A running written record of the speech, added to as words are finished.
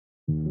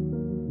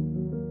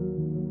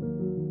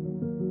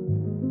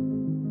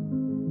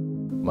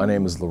My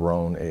name is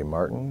Lerone A.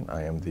 Martin.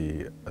 I am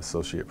the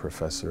Associate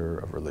Professor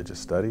of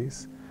Religious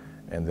Studies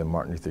and the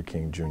Martin Luther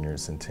King Jr.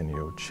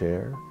 Centennial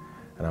Chair,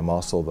 and I'm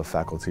also the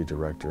Faculty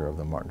Director of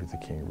the Martin Luther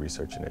King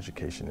Research and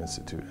Education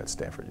Institute at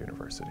Stanford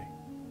University.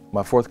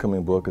 My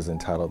forthcoming book is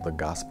entitled The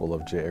Gospel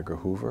of J. Edgar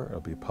Hoover. It'll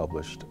be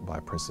published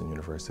by Princeton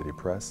University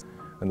Press.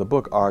 And the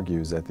book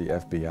argues that the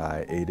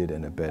FBI aided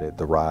and abetted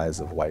the rise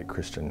of white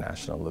Christian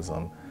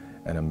nationalism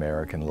in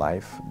American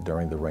life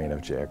during the reign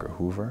of J. Edgar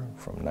Hoover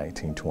from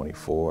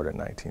 1924 to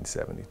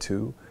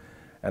 1972.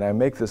 And I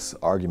make this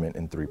argument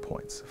in 3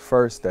 points.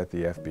 First, that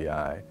the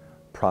FBI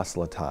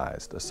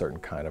proselytized a certain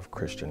kind of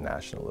Christian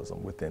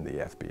nationalism within the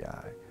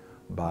FBI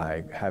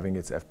by having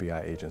its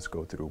FBI agents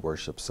go through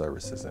worship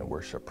services and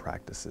worship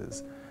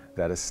practices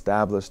that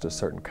established a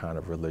certain kind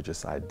of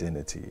religious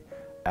identity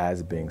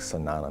as being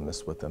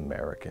synonymous with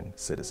American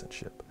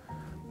citizenship.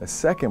 The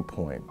second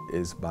point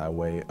is by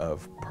way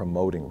of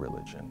promoting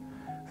religion.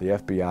 The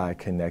FBI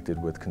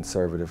connected with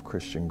conservative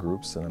Christian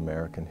groups in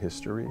American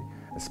history,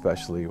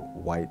 especially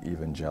white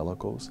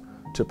evangelicals,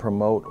 to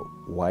promote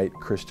white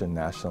Christian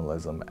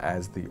nationalism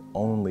as the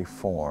only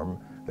form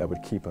that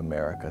would keep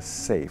America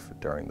safe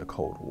during the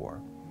Cold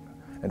War.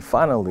 And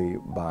finally,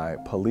 by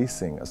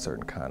policing a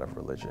certain kind of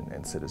religion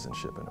and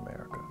citizenship in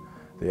America.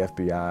 The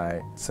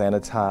FBI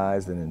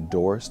sanitized and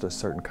endorsed a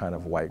certain kind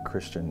of white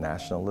Christian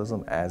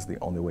nationalism as the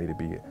only way to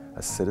be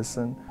a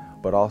citizen,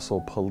 but also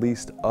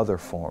policed other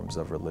forms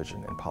of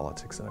religion and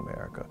politics in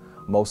America,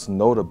 most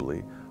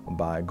notably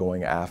by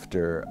going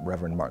after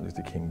Reverend Martin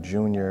Luther King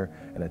Jr.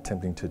 and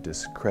attempting to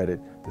discredit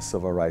the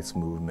civil rights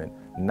movement,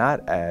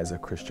 not as a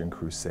Christian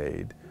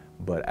crusade,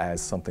 but as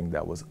something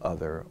that was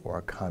other or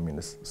a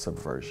communist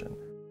subversion.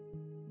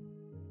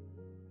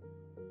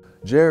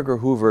 J. Edgar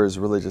Hoover's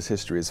religious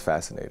history is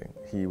fascinating.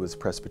 He was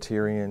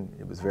Presbyterian,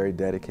 he was very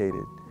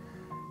dedicated.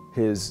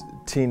 His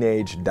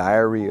teenage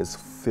diary is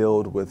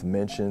filled with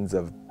mentions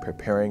of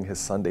preparing his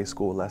Sunday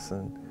school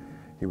lesson.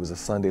 He was a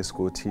Sunday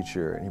school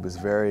teacher and he was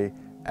very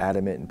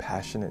adamant and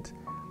passionate.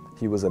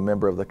 He was a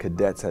member of the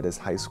cadets at his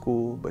high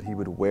school, but he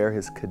would wear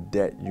his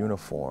cadet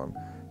uniform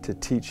to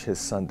teach his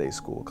Sunday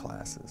school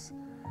classes.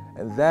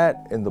 And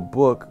that in the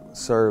book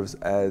serves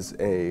as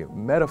a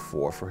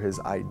metaphor for his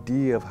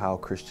idea of how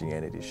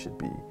Christianity should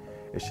be.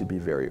 It should be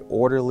very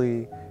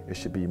orderly, it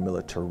should be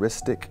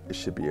militaristic, it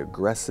should be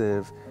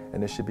aggressive,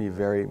 and it should be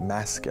very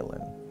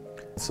masculine.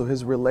 So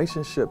his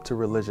relationship to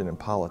religion and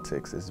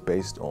politics is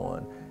based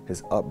on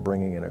his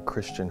upbringing in a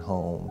Christian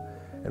home.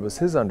 It was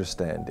his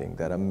understanding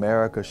that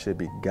America should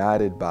be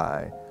guided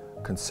by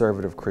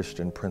conservative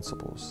Christian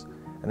principles.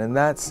 And in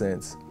that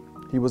sense,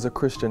 he was a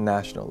Christian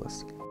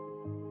nationalist.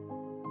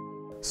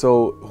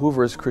 So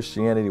Hoover's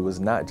Christianity was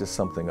not just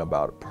something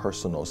about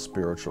personal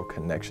spiritual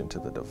connection to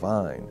the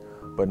divine,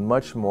 but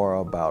much more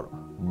about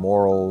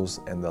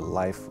morals and the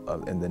life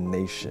in the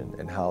nation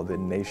and how the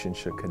nation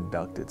should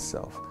conduct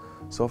itself.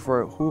 So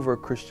for Hoover,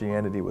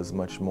 Christianity was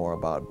much more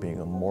about being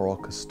a moral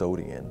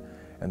custodian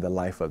in the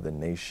life of the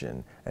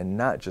nation and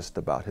not just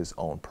about his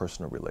own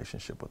personal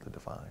relationship with the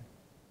divine.